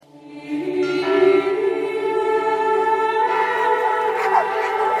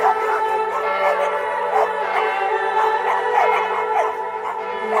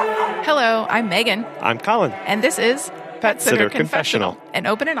I'm Megan. I'm Colin. And this is Pet Sitter Confessional, an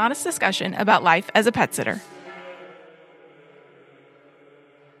open and honest discussion about life as a pet sitter.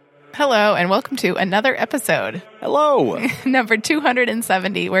 Hello, and welcome to another episode. Hello. Number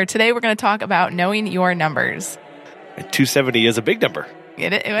 270, where today we're going to talk about knowing your numbers. 270 is a big number.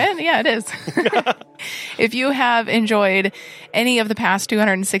 It is. If you have enjoyed any of the past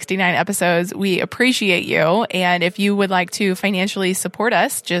 269 episodes, we appreciate you. And if you would like to financially support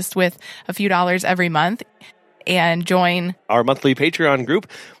us just with a few dollars every month and join our monthly Patreon group,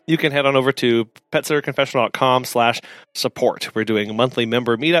 you can head on over to petsitterconfessional.com/support. We're doing monthly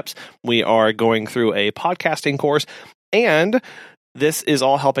member meetups. We are going through a podcasting course, and this is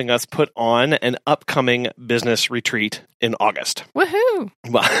all helping us put on an upcoming business retreat in August. Woohoo!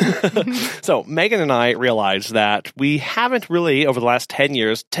 Well, so Megan and I realized that we haven't really, over the last 10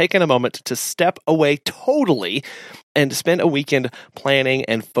 years, taken a moment to step away totally and spend a weekend planning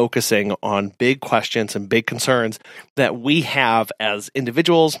and focusing on big questions and big concerns that we have as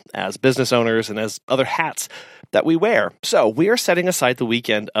individuals, as business owners, and as other hats that we wear. So we are setting aside the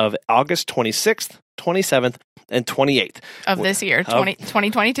weekend of August 26th, 27th, and 28th. Of this year,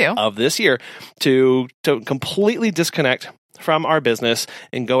 2022. Of this year, to completely disconnect from our business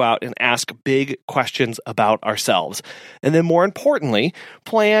and go out and ask big questions about ourselves. And then more importantly,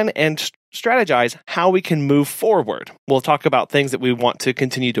 plan and strategize how we can move forward. We'll talk about things that we want to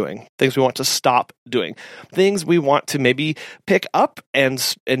continue doing, things we want to stop doing, things we want to maybe pick up and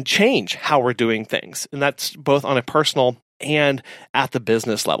change how we're doing things. And that's both on a personal and at the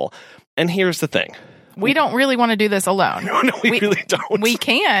business level. And here's the thing. We don't really want to do this alone. No, we really don't. We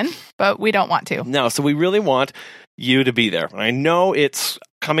can, but we don't want to. No, so we really want you to be there. I know it's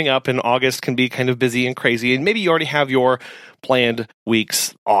coming up in August, can be kind of busy and crazy, and maybe you already have your planned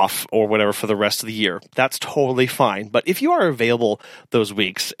weeks off or whatever for the rest of the year. That's totally fine. But if you are available those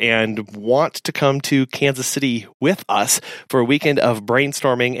weeks and want to come to Kansas City with us for a weekend of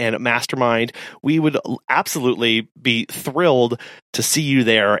brainstorming and mastermind, we would absolutely be thrilled to see you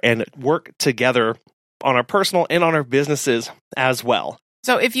there and work together on our personal and on our businesses as well.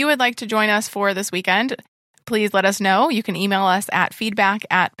 So if you would like to join us for this weekend, please let us know. You can email us at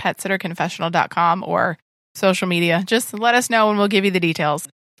feedback@petsitterconfessional.com or social media. Just let us know and we'll give you the details.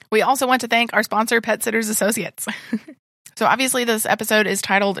 We also want to thank our sponsor, Pet Sitters Associates. So obviously this episode is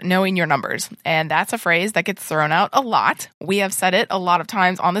titled Knowing Your Numbers, and that's a phrase that gets thrown out a lot. We have said it a lot of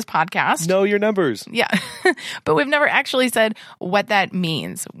times on this podcast. Know your numbers. Yeah, but we've never actually said what that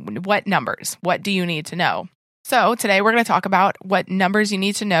means. What numbers? What do you need to know? So today we're going to talk about what numbers you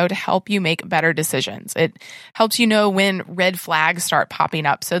need to know to help you make better decisions. It helps you know when red flags start popping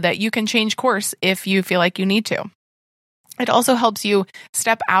up so that you can change course if you feel like you need to. It also helps you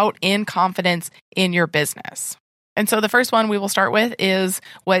step out in confidence in your business. And so the first one we will start with is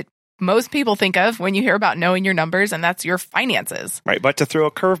what most people think of when you hear about knowing your numbers, and that's your finances. Right, but to throw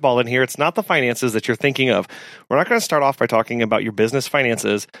a curveball in here, it's not the finances that you're thinking of. We're not going to start off by talking about your business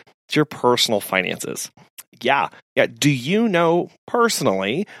finances. It's your personal finances. Yeah. Do you know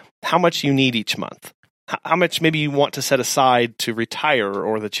personally how much you need each month? How much maybe you want to set aside to retire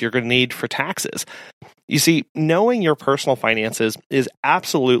or that you're going to need for taxes? You see, knowing your personal finances is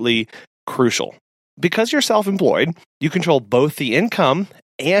absolutely crucial. Because you're self-employed, you control both the income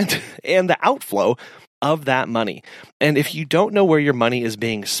and the outflow of that money. And if you don't know where your money is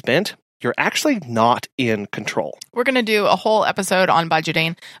being spent, you're actually not in control. We're going to do a whole episode on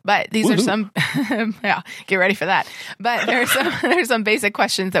budgeting, but these are some, get ready for that. But there's some basic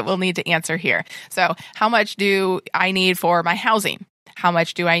questions that we'll need to answer here. So how much do I need for my housing? How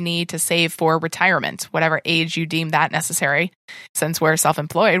much do I need to save for retirement? Whatever age you deem that necessary. Since we're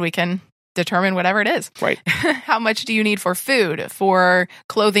self-employed, we can determine whatever it is. Right. How much do you need for food, for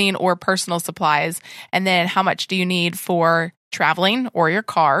clothing or personal supplies? And then how much do you need for traveling or your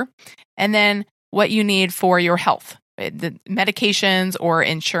car? And then what you need for your health, the medications or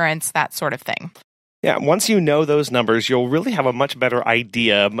insurance, that sort of thing. Yeah, once you know those numbers, you'll really have a much better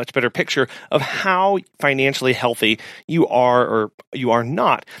idea, a much better picture of how financially healthy you are or you are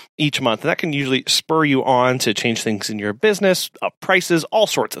not each month. And that can usually spur you on to change things in your business, up prices, all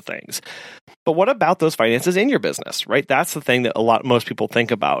sorts of things. But what about those finances in your business, right? That's the thing that most people think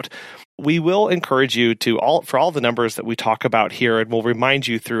about. We will encourage you for all the numbers that we talk about here, and we'll remind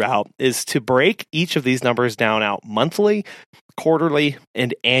you throughout, is to break each of these numbers down out monthly, quarterly,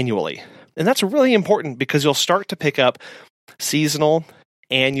 and annually. And that's really important because you'll start to pick up seasonal,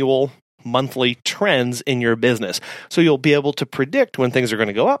 annual, monthly trends in your business. So you'll be able to predict when things are going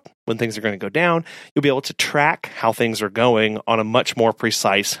to go up, when things are going to go down. You'll be able to track how things are going on a much more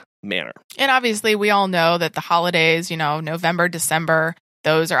precise manner. And obviously, we all know that the holidays, November, December,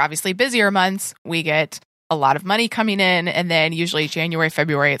 Those are obviously busier months. We get a lot of money coming in, and then usually January,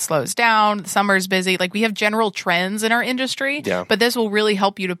 February, it slows down. The summer's busy. Like, we have general trends in our industry, but this will really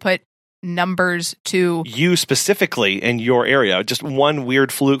help you to put numbers to you specifically in your area. Just one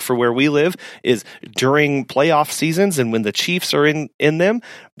weird fluke for where we live is during playoff seasons, and when the Chiefs are in them,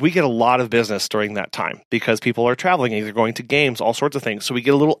 we get a lot of business during that time because people are traveling, either going to games, all sorts of things. So we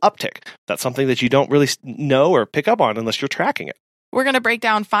get a little uptick. That's something that you don't really know or pick up on unless you're tracking it. We're going to break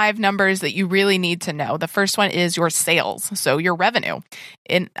down 5 numbers that you really need to know. The first one is your sales, so your revenue.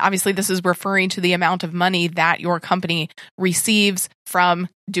 And obviously, this is referring to the amount of money that your company receives from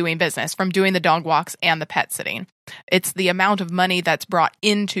doing business, from doing the dog walks and the pet sitting. It's the amount of money that's brought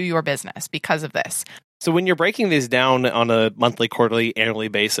into your business because of this. So when you're breaking these down on a monthly, quarterly, annually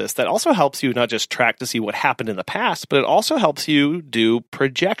basis, that also helps you not just track to see what happened in the past, but it also helps you do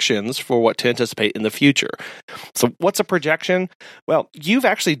projections for what to anticipate in the future. So what's a projection? Well, you've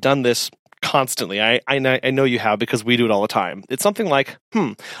actually done this constantly. I know you have because we do it all the time. It's something like,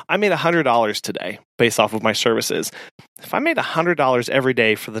 I made $100 today based off of my services. If I made $100 every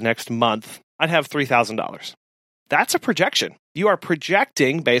day for the next month, I'd have $3,000. That's a projection. You are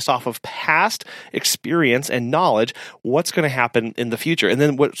projecting based off of past experience and knowledge what's going to happen in the future. And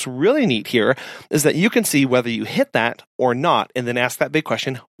then what's really neat here is that you can see whether you hit that or not, and then ask that big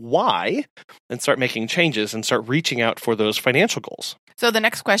question, why? And start making changes and start reaching out for those financial goals. So the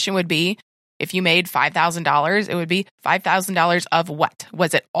next question would be, if you made $5,000, it would be $5,000 of what?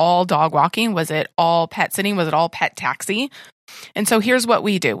 Was it all dog walking? Was it all pet sitting? Was it all pet taxi? And so here's what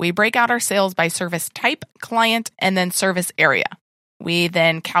we do. We break out our sales by service type, client, and then service area. We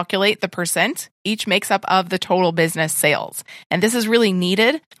then calculate the percent each makes up of the total business sales. And this is really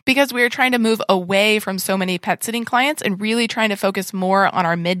needed because we are trying to move away from so many pet sitting clients and really trying to focus more on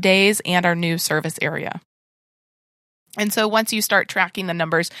our middays and our new service area. And so once you start tracking the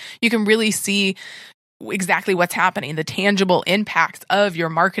numbers, you can really see exactly what's happening, the tangible impacts of your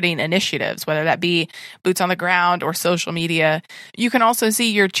marketing initiatives, whether that be boots on the ground or social media. You can also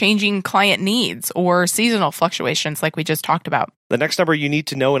see your changing client needs or seasonal fluctuations like we just talked about. The next number you need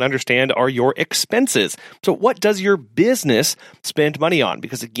to know and understand are your expenses. So what does your business spend money on?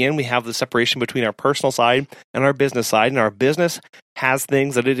 Because again, we have the separation between our personal side and our business side, and our business has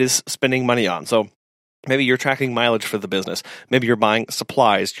things that it is spending money on. So maybe you're tracking mileage for the business. Maybe you're buying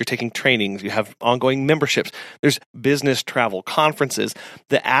supplies. You're taking trainings. You have ongoing memberships. There's business travel, conferences,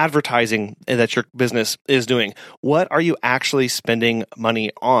 the advertising that your business is doing. What are you actually spending money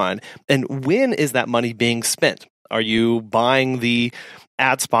on? And when is that money being spent? Are you buying the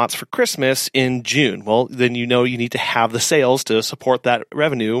ad spots for Christmas in June? Well, then you know you need to have the sales to support that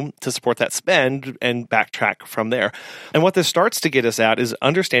revenue, to support that spend, and backtrack from there. And what this starts to get us at is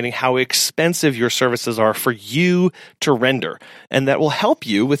understanding how expensive your services are for you to render. And that will help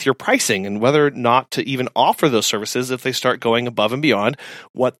you with your pricing and whether or not to even offer those services if they start going above and beyond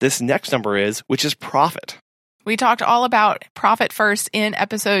what this next number is, which is profit. We talked all about profit first in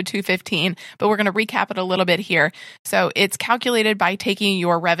episode 215, but we're going to recap it a little bit here. So it's calculated by taking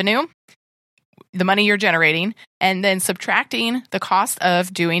your revenue, the money you're generating, and then subtracting the cost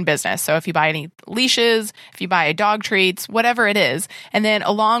of doing business. So if you buy any leashes, if you buy dog treats, whatever it is, and then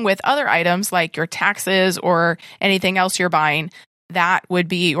along with other items like your taxes or anything else you're buying, that would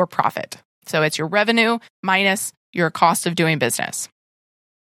be your profit. So it's your revenue minus your cost of doing business.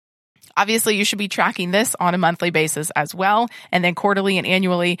 Obviously, you should be tracking this on a monthly basis as well. And then quarterly and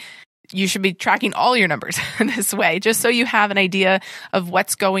annually, you should be tracking all your numbers this way, just so you have an idea of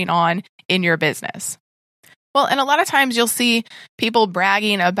what's going on in your business. Well, and a lot of times you'll see people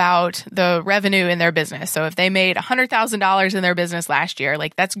bragging about the revenue in their business. So if they made $100,000 in their business last year,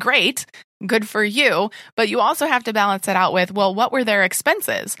 like that's great. Good for you. But you also have to balance it out with, well, what were their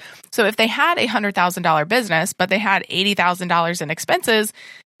expenses? So if they had a $100,000 business, but they had $80,000 in expenses,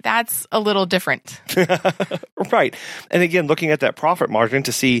 that's a little different. Right. And again, looking at that profit margin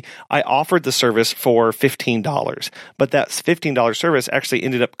to see, I offered the service for $15, but that $15 service actually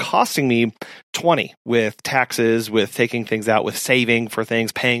ended up costing me $20 with taxes, with taking things out, with saving for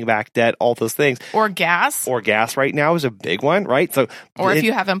things, paying back debt, all those things. Or gas. Or gas right now is a big one, right? So, or if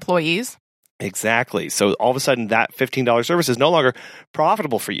you have employees. Exactly. So all of a sudden that $15 service is no longer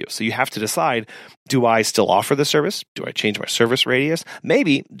profitable for you. So you have to decide, do I still offer the service? Do I change my service radius?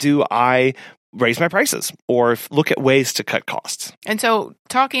 Maybe do I raise my prices or look at ways to cut costs? And so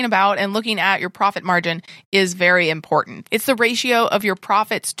talking about and looking at your profit margin is very important. It's the ratio of your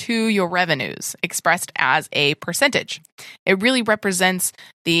profits to your revenues expressed as a percentage. It really represents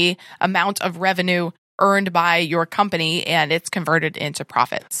the amount of revenue earned by your company and it's converted into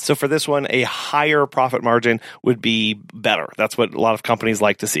profits. So for this one, a higher profit margin would be better. That's what a lot of companies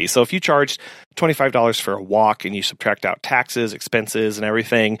like to see. So if you charged $25 for a walk and you subtract out taxes, expenses, and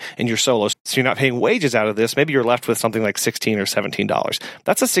everything, and you're solo, so you're not paying wages out of this, maybe you're left with something like $16 or $17.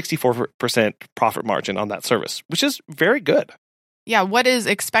 That's a 64% profit margin on that service, which is very good. Yeah, what is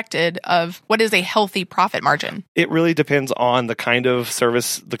expected of what is a healthy profit margin? It really depends on the kind of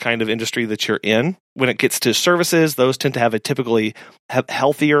service, the kind of industry that you're in. When it gets to services, those tend to have a typically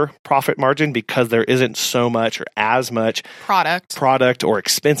healthier profit margin because there isn't so much or as much product or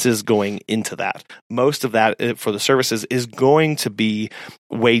expenses going into that. Most of that for the services is going to be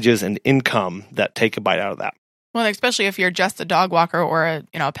wages and income that take a bite out of that. Well, especially if you're just a dog walker or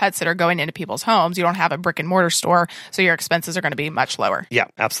a pet sitter going into people's homes, you don't have a brick and mortar store, so your expenses are going to be much lower. Yeah,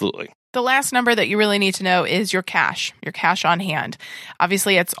 absolutely. The last number that you really need to know is your cash on hand.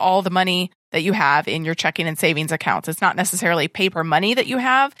 Obviously, it's all the money that you have in your checking and savings accounts. It's not necessarily paper money that you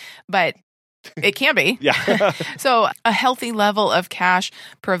have, but it can be. Yeah. So a healthy level of cash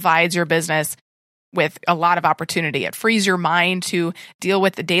provides your business with a lot of opportunity. It frees your mind to deal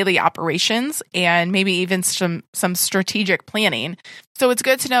with the daily operations and maybe even some strategic planning. So it's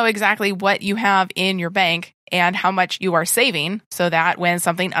good to know exactly what you have in your bank and how much you are saving so that when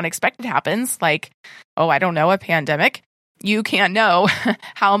something unexpected happens, like, a pandemic, you can know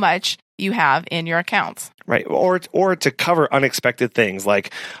how much you have in your accounts. Right. Or to cover unexpected things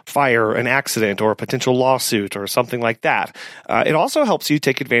like fire, an accident, or a potential lawsuit or something like that. It also helps you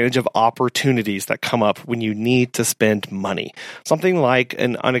take advantage of opportunities that come up when you need to spend money. Something like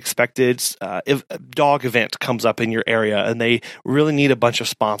an unexpected dog event comes up in your area and they really need a bunch of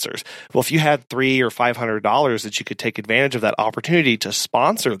sponsors. Well, if you had $300 or $500 that you could take advantage of that opportunity to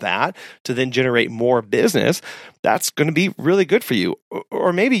sponsor that, to then generate more business, that's going to be really good for you.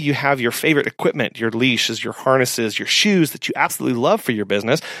 Or maybe you have your favorite equipment, your leashes, your harnesses, your shoes that you absolutely love for your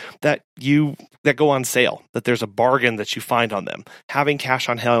business that go on sale, that there's a bargain that you find on them. Having cash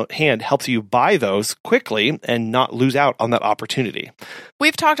on hand helps you buy those quickly and not lose out on that opportunity.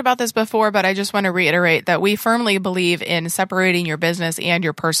 We've talked about this before, but I just want to reiterate that we firmly believe in separating your business and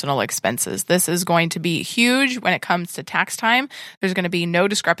your personal expenses. This is going to be huge when it comes to tax time. There's going to be no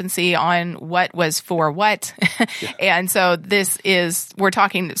discrepancy on what was for what. Yeah. And so we're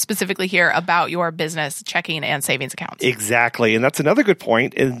talking specifically here about your business checking and savings accounts. Exactly. And that's another good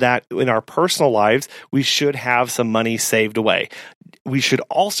point in that in our personal lives, we should have some money saved away. We should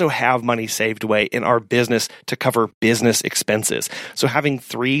also have money saved away in our business to cover business expenses. So having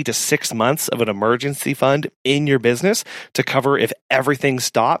 3 to 6 months of an emergency fund in your business to cover if everything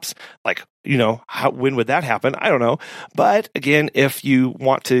stops, like, when would that happen? I don't know. But again, if you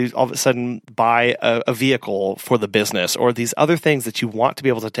want to all of a sudden buy a vehicle for the business or these other things that you want to be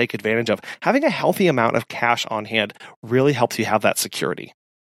able to take advantage of, having a healthy amount of cash on hand really helps you have that security.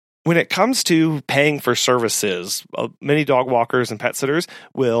 When it comes to paying for services, many dog walkers and pet sitters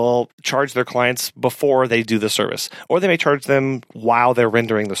will charge their clients before they do the service, or they may charge them while they're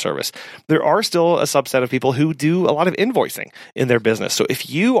rendering the service. There are still a subset of people who do a lot of invoicing in their business. So if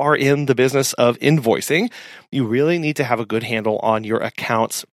you are in the business of invoicing, you really need to have a good handle on your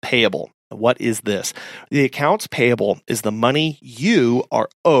accounts payable. What is this? The accounts payable is the money you are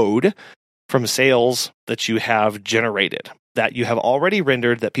owed from sales that you have generated, that you have already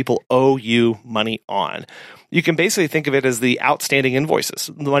rendered, that people owe you money on. You can basically think of it as the outstanding invoices,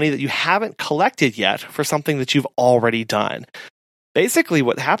 the money that you haven't collected yet for something that you've already done. Basically,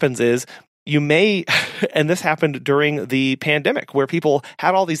 what happens is you may, and this happened during the pandemic, where people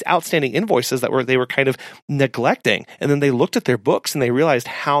had all these outstanding invoices that they were kind of neglecting. And then they looked at their books and they realized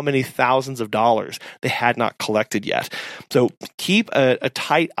how many thousands of dollars they had not collected yet. So keep a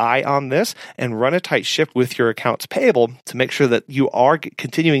tight eye on this and run a tight ship with your accounts payable to make sure that you are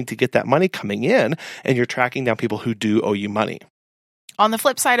continuing to get that money coming in and you're tracking down people who do owe you money. On the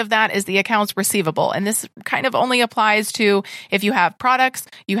flip side of that is the accounts receivable. And this kind of only applies to if you have products,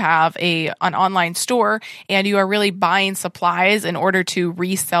 you have an online store, and you are really buying supplies in order to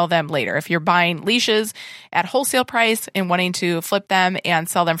resell them later. If you're buying leashes at wholesale price and wanting to flip them and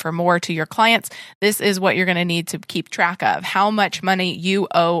sell them for more to your clients, this is what you're going to need to keep track of, how much money you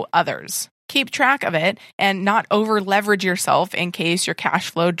owe others. Keep track of it and not over leverage yourself in case your cash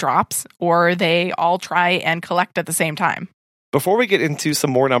flow drops or they all try and collect at the same time. Before we get into some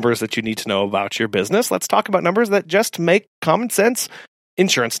more numbers that you need to know about your business, let's talk about numbers that just make common sense: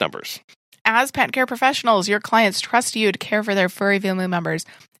 insurance numbers. As pet care professionals, your clients trust you to care for their furry family members.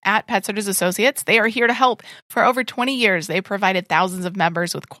 At Pet Sitters Associates, they are here to help. For over 20 years, they've provided thousands of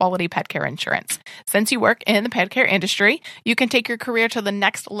members with quality pet care insurance. Since you work in the pet care industry, you can take your career to the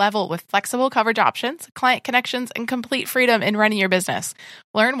next level with flexible coverage options, client connections, and complete freedom in running your business.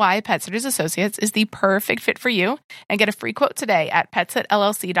 Learn why Pet Sitters Associates is the perfect fit for you and get a free quote today at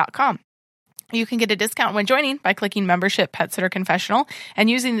PetSitLLC.com. You can get a discount when joining by clicking Membership Pet Sitter Confessional and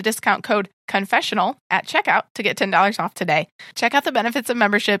using the discount code CONFESSIONAL at checkout to get $10 off today. Check out the benefits of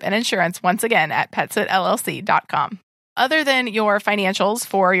membership and insurance once again at PetSitLLC.com. Other than your financials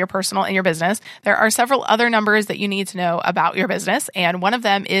for your personal and your business, there are several other numbers that you need to know about your business, and one of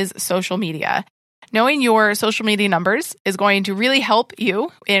them is social media. Knowing your social media numbers is going to really help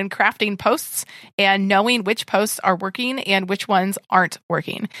you in crafting posts and knowing which posts are working and which ones aren't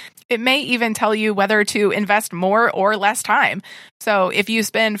working. It may even tell you whether to invest more or less time. So if you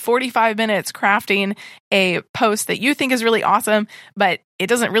spend 45 minutes crafting a post that you think is really awesome, but it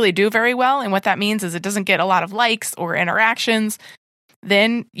doesn't really do very well, and what that means is it doesn't get a lot of likes or interactions,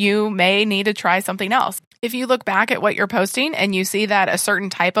 then you may need to try something else. If you look back at what you're posting and you see that a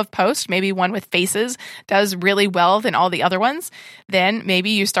certain type of post, maybe one with faces, does really well than all the other ones, then maybe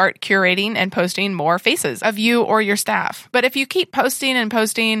you start curating and posting more faces of you or your staff. But if you keep posting and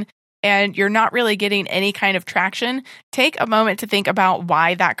posting and you're not really getting any kind of traction, take a moment to think about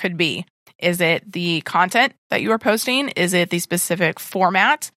why that could be. Is it the content that you are posting? Is it the specific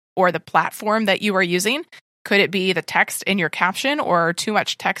format or the platform that you are using? Could it be the text in your caption or too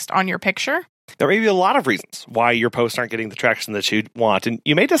much text on your picture? There may be a lot of reasons why your posts aren't getting the traction that you want, and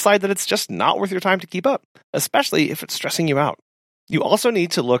you may decide that it's just not worth your time to keep up, especially if it's stressing you out. You also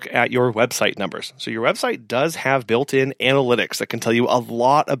need to look at your website numbers. So your website does have built-in analytics that can tell you a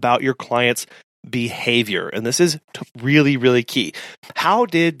lot about your clients' behavior, and this is really, really key. How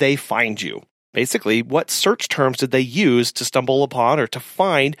did they find you? Basically, what search terms did they use to stumble upon or to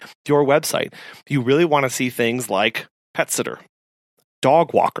find your website? You really want to see things like pet sitter,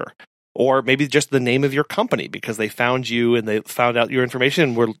 dog walker, or maybe just the name of your company because they found you and they found out your information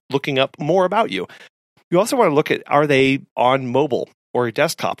and were looking up more about you. You also want to look at, are they on mobile or a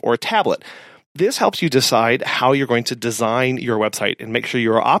desktop or a tablet? This helps you decide how you're going to design your website and make sure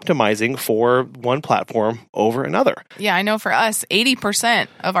you're optimizing for one platform over another. Yeah, I know for us, 80%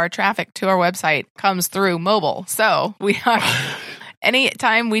 of our traffic to our website comes through mobile. So we are...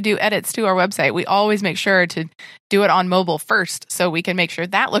 Anytime we do edits to our website, we always make sure to do it on mobile first so we can make sure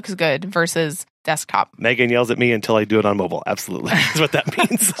that looks good versus desktop. Megan yells at me until I do it on mobile. Absolutely. That's what that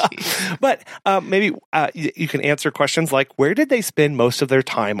means. But maybe you can answer questions like, where did they spend most of their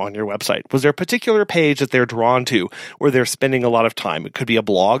time on your website? Was there a particular page that they're drawn to where they're spending a lot of time? It could be a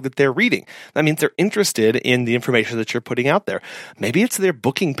blog that they're reading. That means they're interested in the information that you're putting out there. Maybe it's their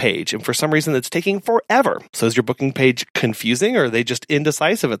booking page, and for some reason it's taking forever. So is your booking page confusing, or are they just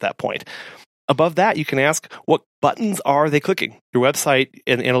indecisive at that point? Above that, you can ask, what buttons are they clicking? Your website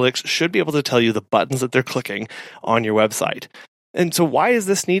and analytics should be able to tell you the buttons that they're clicking on your website. And so why is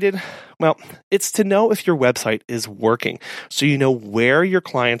this needed? Well, it's to know if your website is working, so you know where your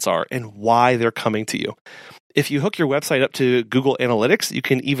clients are and why they're coming to you. If you hook your website up to Google Analytics, you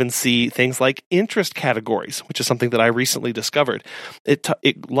can even see things like interest categories, which is something that I recently discovered.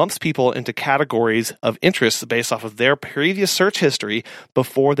 It lumps people into categories of interest based off of their previous search history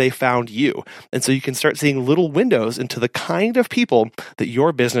before they found you. And so you can start seeing little windows into the kind of people that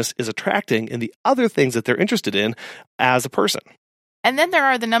your business is attracting and the other things that they're interested in as a person. And then there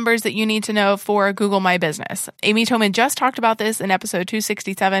are the numbers that you need to know for Google My Business. Amy Toman just talked about this in episode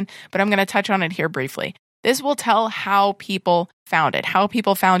 267, but I'm going to touch on it here briefly. This will tell how people found it, how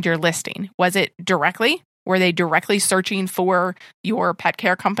people found your listing. Was it directly? Were they directly searching for your pet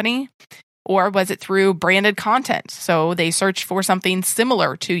care company? Or was it through branded content? So they searched for something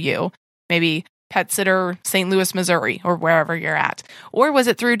similar to you, maybe Pet Sitter St. Louis, Missouri, or wherever you're at. Or was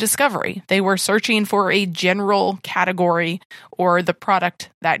it through discovery? They were searching for a general category or the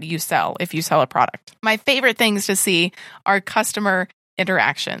product that you sell, if you sell a product. My favorite things to see are customer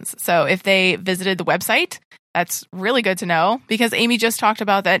interactions. So if they visited the website, that's really good to know because Amy just talked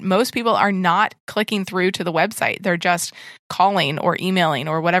about that most people are not clicking through to the website. They're just calling or emailing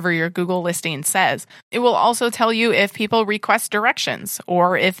or whatever your Google listing says. It will also tell you if people request directions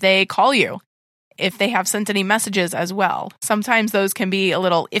or if they call you, if they have sent any messages as well. Sometimes those can be a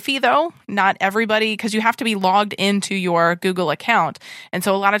little iffy though. Not everybody, because you have to be logged into your Google account. And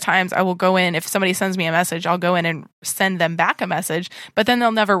so a lot of times I will go in, if somebody sends me a message, I'll go in and send them back a message, but then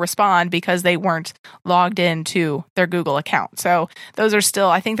they'll never respond because they weren't logged into their Google account. So those are still,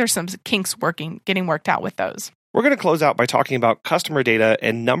 I think there's some kinks getting worked out with those. We're going to close out by talking about customer data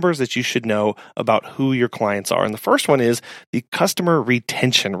and numbers that you should know about who your clients are. And the first one is the customer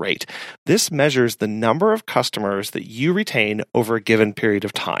retention rate. This measures the number of customers that you retain over a given period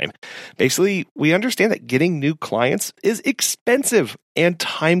of time. Basically, we understand that getting new clients is expensive and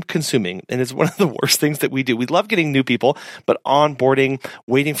time consuming. And it's one of the worst things that we do. We love getting new people, but onboarding,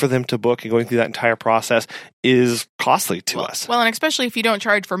 waiting for them to book and going through that entire process is costly to us. Well, and especially if you don't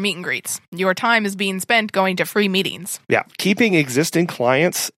charge for meet and greets, your time is being spent going to free meetings. Yeah. Keeping existing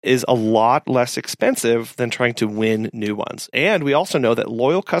clients is a lot less expensive than trying to win new ones. And we also know that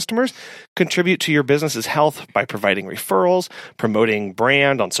loyal customers contribute to your business's health by providing referrals, promoting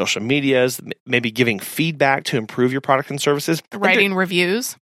brand on social medias, maybe giving feedback to improve your product and services. Writing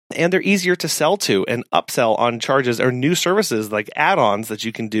reviews. And they're easier to sell to and upsell on charges or new services like add-ons that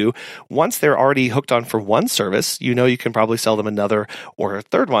you can do. Once they're already hooked on for one service, you know you can probably sell them another or a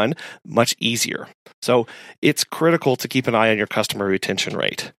third one much easier. So it's critical to keep an eye on your customer retention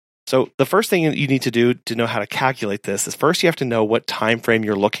rate. So the first thing you need to do to know how to calculate this is first you have to know what time frame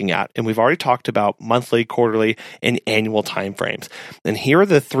you're looking at. And we've already talked about monthly, quarterly, and annual time frames. And here are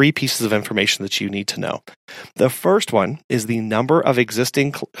the three pieces of information that you need to know. The first one is the number of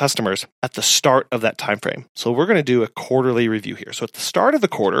existing customers at the start of that time frame. So we're going to do a quarterly review here. So at the start of the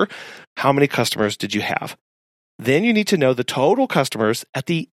quarter, how many customers did you have? Then you need to know the total customers at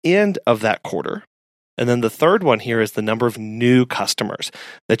the end of that quarter. And then the third one here is the number of new customers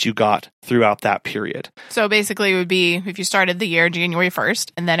that you got throughout that period. So basically it would be if you started the year January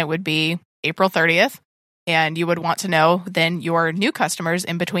 1st, and then it would be April 30th, and you would want to know then your new customers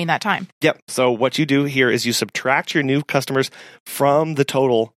in between that time. Yep. So what you do here is you subtract your new customers from the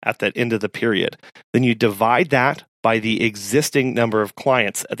total at the end of the period. Then you divide that by the existing number of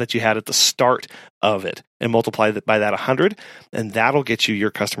clients that you had at the start of it and multiply that by that 100, and that'll get you your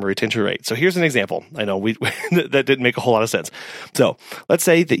customer retention rate. So here's an example. I know that didn't make a whole lot of sense. So let's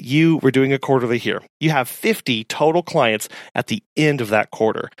say that you were doing a quarterly here. You have 50 total clients at the end of that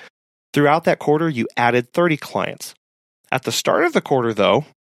quarter. Throughout that quarter, you added 30 clients. At the start of the quarter, though,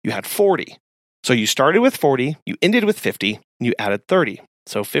 you had 40. So you started with 40, you ended with 50, and you added 30.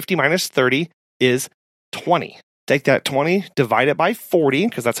 So 50 minus 30 is 20. Take that 20, divide it by 40,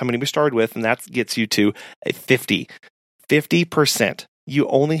 because that's how many we started with, and that gets you to a 50. 50%. You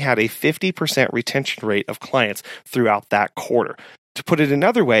only had a 50% retention rate of clients throughout that quarter. To put it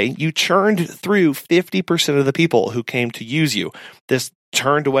another way, you churned through 50% of the people who came to use you. This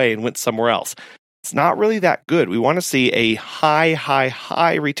turned away and went somewhere else. It's not really that good. We want to see a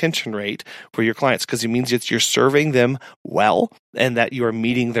high retention rate for your clients because it means that you're serving them well and that you are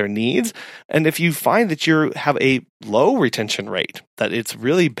meeting their needs. And if you find that you have a low retention rate, that it's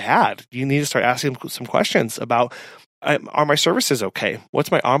really bad, you need to start asking some questions about, are my services okay?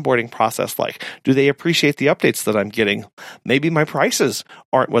 What's my onboarding process like? Do they appreciate the updates that I'm getting? Maybe my prices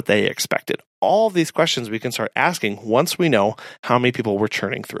aren't what they expected. All of these questions we can start asking once we know how many people we're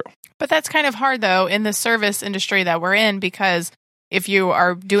churning through. But that's kind of hard, though, in the service industry that we're in, because if you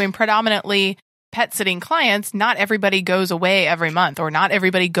are doing predominantly pet sitting clients, not everybody goes away every month or not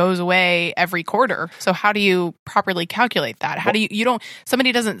everybody goes away every quarter. So how do you properly calculate that? How do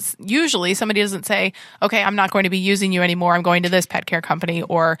somebody doesn't say, okay, I'm not going to be using you anymore. I'm going to this pet care company,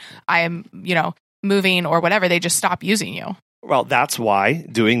 or I am, moving or whatever. They just stop using you. Well, that's why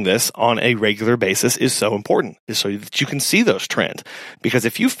doing this on a regular basis is so important, is so that you can see those trends. Because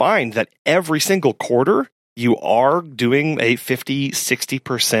if you find that every single quarter you are doing a 50,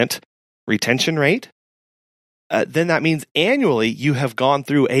 60% retention rate, then that means annually you have gone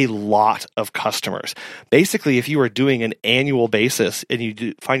through a lot of customers. Basically, if you are doing an annual basis and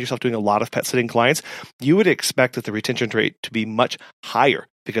you find yourself doing a lot of pet sitting clients, you would expect that the retention rate to be much higher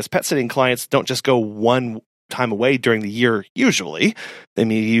because pet sitting clients don't just go one time away during the year. Usually they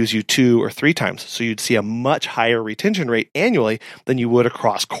may use you 2 or 3 times. So you'd see a much higher retention rate annually than you would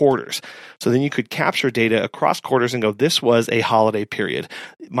across quarters. So then you could capture data across quarters and go, this was a holiday period.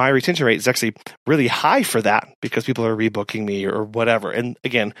 My retention rate is actually really high for that because people are rebooking me or whatever. And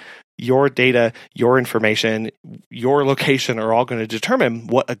again, your data, your information, your location are all going to determine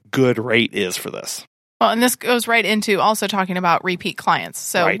what a good rate is for this. Well, and this goes right into also talking about repeat clients.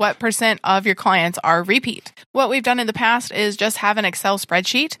 So Right. What % of your clients are repeat? What we've done in the past is just have an Excel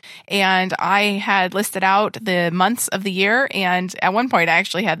spreadsheet, and I had listed out the months of the year, and at one point I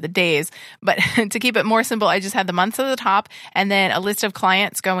actually had the days, but to keep it more simple, I just had the months at the top and then a list of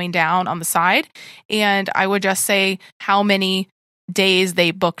clients going down on the side, and I would just say how many days they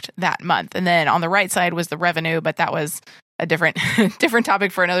booked that month. And then on the right side was the revenue, but that was a different different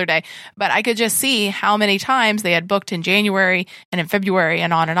topic for another day. But I could just see how many times they had booked in January and in February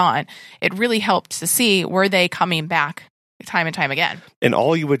and on and on. It really helped to see, were they coming back time and time again. And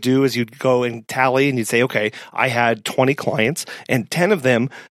all you would do is you'd go and tally and you'd say, okay, I had 20 clients and 10 of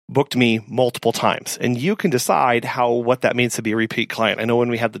them booked me multiple times. And you can decide what that means to be a repeat client. I know when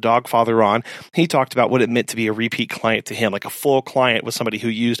we had the dog father on, he talked about what it meant to be a repeat client to him. Like a full client was somebody who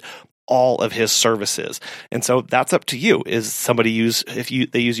used all of his services. And so that's up to you. Is somebody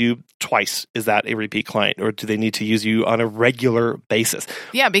they use you twice, is that a repeat client, or do they need to use you on a regular basis?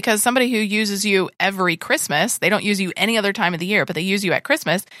 Yeah, because somebody who uses you every Christmas, they don't use you any other time of the year, but they use you at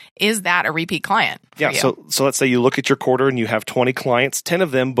Christmas, is that a repeat client? Yeah, so let's say you look at your quarter and you have 20 clients, 10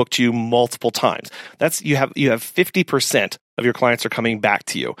 of them booked you multiple times. That's you have 50% of your clients are coming back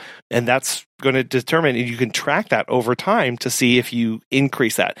to you. And that's going to determine, and you can track that over time to see if you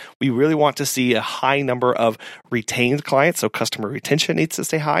increase that. We really want to see a high number of retained clients, so customer retention needs to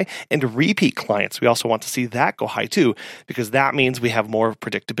stay high, and repeat clients. We also want to see that go high too, because that means we have more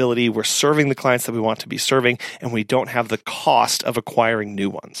predictability, we're serving the clients that we want to be serving, and we don't have the cost of acquiring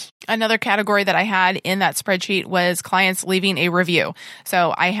new ones. Another category that I had in that spreadsheet was clients leaving a review.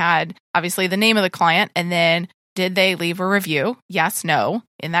 So I had obviously the name of the client, and then did they leave a review? Yes, no,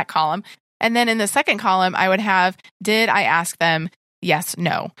 in that column. And then in the second column, I would have, did I ask them? Yes,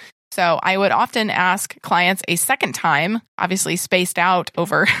 no. So I would often ask clients a second time, obviously spaced out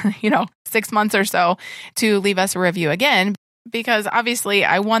over, 6 months or so, to leave us a review again, because obviously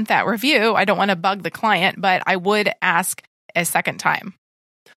I want that review. I don't want to bug the client, but I would ask a second time.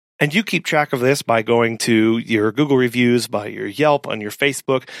 And you keep track of this by going to your Google reviews, by your Yelp, on your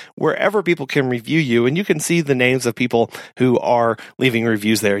Facebook, wherever people can review you. And you can see the names of people who are leaving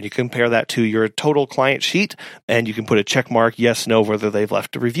reviews there. And you compare that to your total client sheet, and you can put a check mark, yes, no, whether they've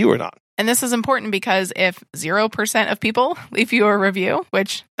left a review or not. And this is important because if 0% of people leave you a review,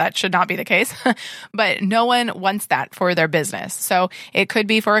 which that should not be the case, but no one wants that for their business. So it could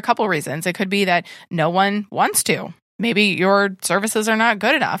be for a couple reasons. It could be that no one wants to. Maybe your services are not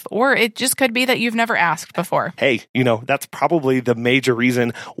good enough, or it just could be that you've never asked before. Hey, that's probably the major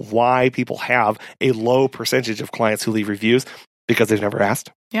reason why people have a low percentage of clients who leave reviews, because they've never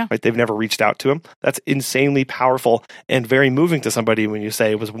asked. Yeah. Right? They've never reached out to them. That's insanely powerful and very moving to somebody when you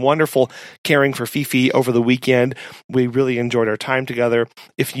say, it was wonderful caring for Fifi over the weekend. We really enjoyed our time together.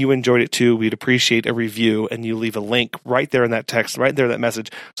 If you enjoyed it too, we'd appreciate a review, and you leave a link right there in that text, right there in that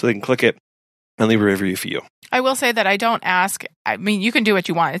message, so they can click it and leave a review for you. I will say that I don't ask. I mean, you can do what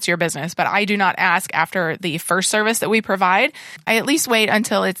you want. It's your business. But I do not ask after the first service that we provide. I at least wait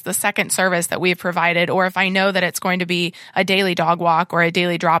until it's the second service that we've provided. Or if I know that it's going to be a daily dog walk or a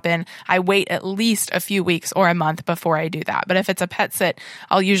daily drop-in, I wait at least a few weeks or a month before I do that. But if it's a pet sit,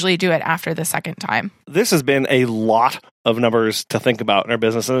 I'll usually do it after the second time. This has been a lot of numbers to think about in our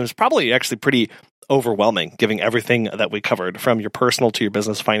business. And it's probably actually pretty overwhelming, giving everything that we covered, from your personal to your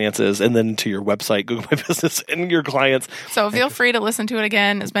business finances, and then to your website, Google My Business, and your clients. So feel free to listen to it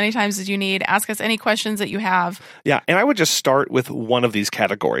again as many times as you need. Ask us any questions that you have. Yeah, and I would just start with one of these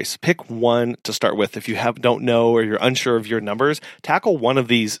categories. Pick one to start with. If you don't know, or you're unsure of your numbers, tackle one of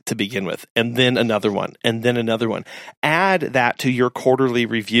these to begin with, and then another one, and then another one. Add that to your quarterly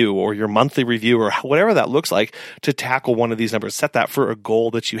review or your monthly review, or whatever that looks like, to tackle one of these numbers. Set that for a goal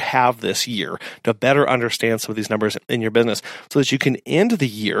that you have this year to better understand some of these numbers in your business, so that you can end the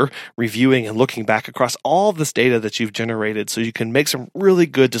year reviewing and looking back across all of this data that you've generated, so you can make some really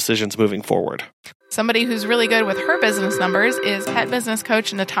good decisions moving forward. Somebody who's really good with her business numbers is pet business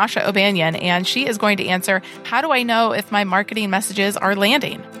coach Natasha O'Banion, and she is going to answer, how do I know if my marketing messages are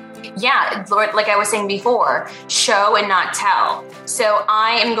landing? Yeah, like I was saying before, show and not tell. So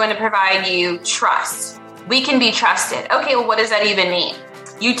I am going to provide you trust. We can be trusted. Okay, well, what does that even mean?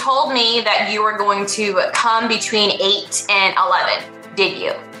 You told me that you were going to come between 8 and 11. Did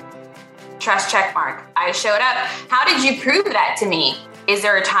you? Trust check mark. I showed up. How did you prove that to me? Is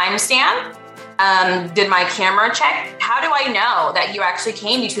there a timestamp? Did my camera check? How do I know that you actually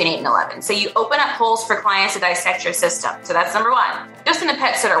came between 8 and 11? So you open up holes for clients to dissect your system. So that's number one, just in the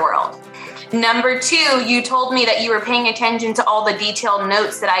pet sitter world. Number two, you told me that you were paying attention to all the detailed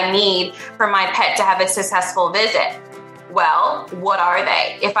notes that I need for my pet to have a successful visit. Well, what are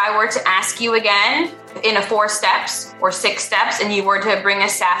they? If I were to ask you again in a 4 steps or 6 steps, and you were to bring a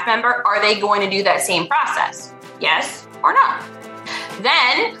staff member, are they going to do that same process? Yes or no?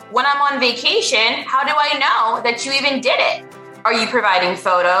 Then when I'm on vacation, how do I know that you even did it? Are you providing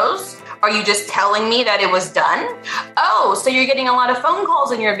photos? Are you just telling me that it was done? Oh, so you're getting a lot of phone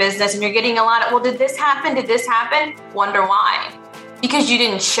calls in your business, and you're getting a lot of, well, did this happen? Did this happen? Wonder why. Because you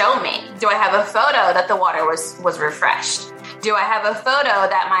didn't show me. Do I have a photo that the water was refreshed? Do I have a photo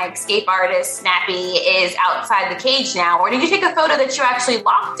that my escape artist, Snappy, is outside the cage now? Or did you take a photo that you actually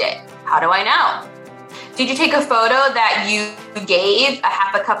locked it? How do I know? Did you take a photo that you gave a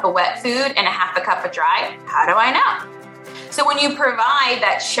half a cup of wet food and a half a cup of dry? How do I know? So when you provide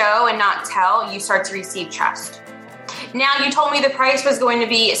that show and not tell, you start to receive trust. Now, you told me the price was going to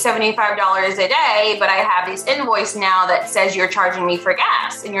be $75 a day, but I have this invoice now that says you're charging me for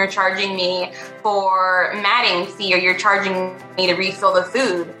gas and you're charging me for matting fee, or you're charging me to refill the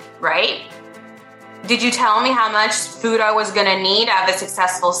food, right? Did you tell me how much food I was going to need to have a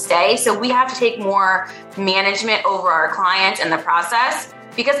successful stay? So we have to take more management over our clients in the process,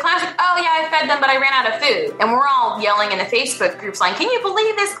 because clients are like, oh yeah, I fed them, but I ran out of food. And we're all yelling in the Facebook groups like, can you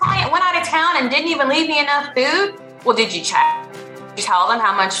believe this client went out of town and didn't even leave me enough food? Well, did you check? Did you tell them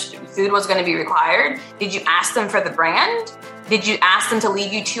how much food was going to be required? Did you ask them for the brand? Did you ask them to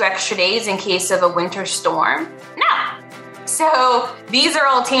leave you 2 extra days in case of a winter storm? No. So these are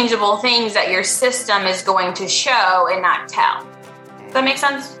all tangible things that your system is going to show and not tell. Does that make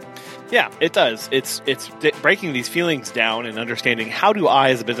sense? Yeah, it does. It's breaking these feelings down and understanding, how do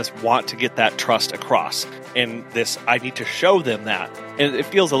I as a business want to get that trust across? And this, I need to show them that. And it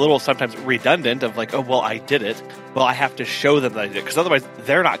feels a little sometimes redundant of like, oh, well, I did it. Well, I have to show them that I did it, because otherwise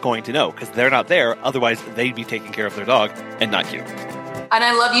they're not going to know, because they're not there. Otherwise, they'd be taking care of their dog and not you. And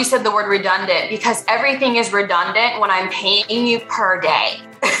I love you said the word redundant, because everything is redundant when I'm paying you per day.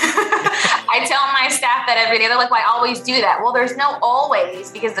 I tell my staff that every day. They're like, well, I always do that. Well, there's no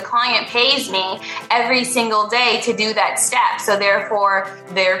always, because the client pays me every single day to do that step. So therefore,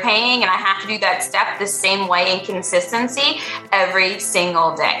 they're paying, and I have to do that step the same way in consistency every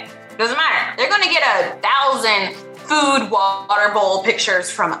single day. Doesn't matter. They're going to get 1,000 food water bowl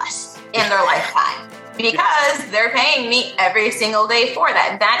pictures from us in their lifetime, because they're paying me every single day for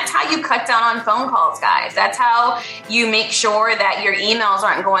that. That's how you cut down on phone calls, guys. That's how you make sure that your emails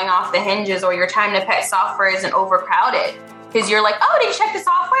aren't going off the hinges, or your time to pet software isn't overcrowded. Because you're like, oh, did you check the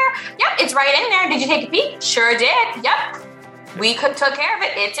software? Yep, it's right in there. Did you take a peek? Sure did. Yep. We took care of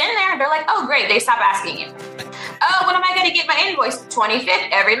it. It's in there. They're like, oh, great. They stop asking you. Oh, when am I going to get my invoice? 25th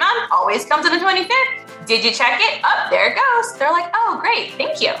every month. Always comes on the 25th. Did you check it? Oh, there it goes. They're like, oh, great.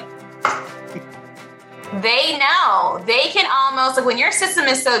 Thank you. They know. They can almost, like, when your system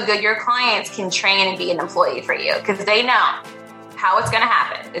is so good, your clients can train and be an employee for you, because they know how it's going to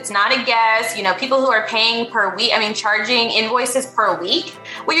happen. It's not a guess. You know, people who are paying per week, charging invoices per week.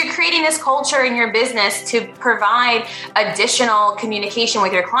 Well, you're creating this culture in your business to provide additional communication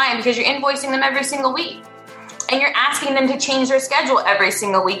with your client, because you're invoicing them every single week. And you're asking them to change their schedule every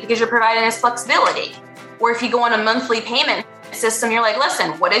single week, because you're providing this flexibility. Or if you go on a monthly payment system, you're like,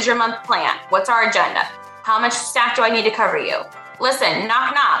 listen, what is your month plan? What's our agenda? How much staff do I need to cover you? Listen,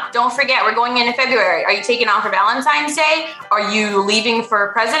 knock, knock. Don't forget, we're going into February. Are you taking off for Valentine's Day? Are you leaving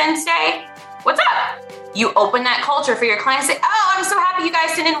for President's Day? What's up? You open that culture for your clients. Say, oh, I'm so happy you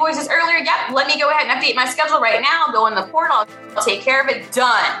guys sent invoices earlier. Yep, let me go ahead and update my schedule right now. Go in the portal. I'll take care of it.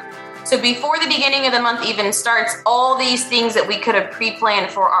 Done. So before the beginning of the month even starts, all these things that we could have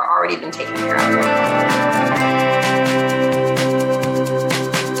pre-planned for are already been taken care of.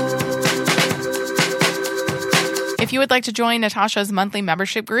 If you would like to join Natasha's monthly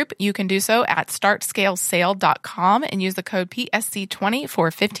membership group, you can do so at startscalesale.com and use the code PSC20 for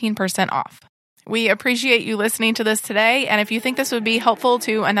 15% off. We appreciate you listening to this today, and if you think this would be helpful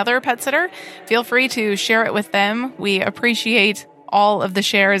to another pet sitter, feel free to share it with them. We appreciate all of the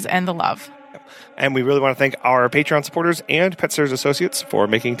shares and the love. And we really want to thank our Patreon supporters and Pet Sitters Associates for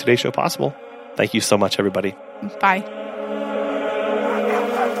making today's show possible. Thank you so much, everybody. Bye.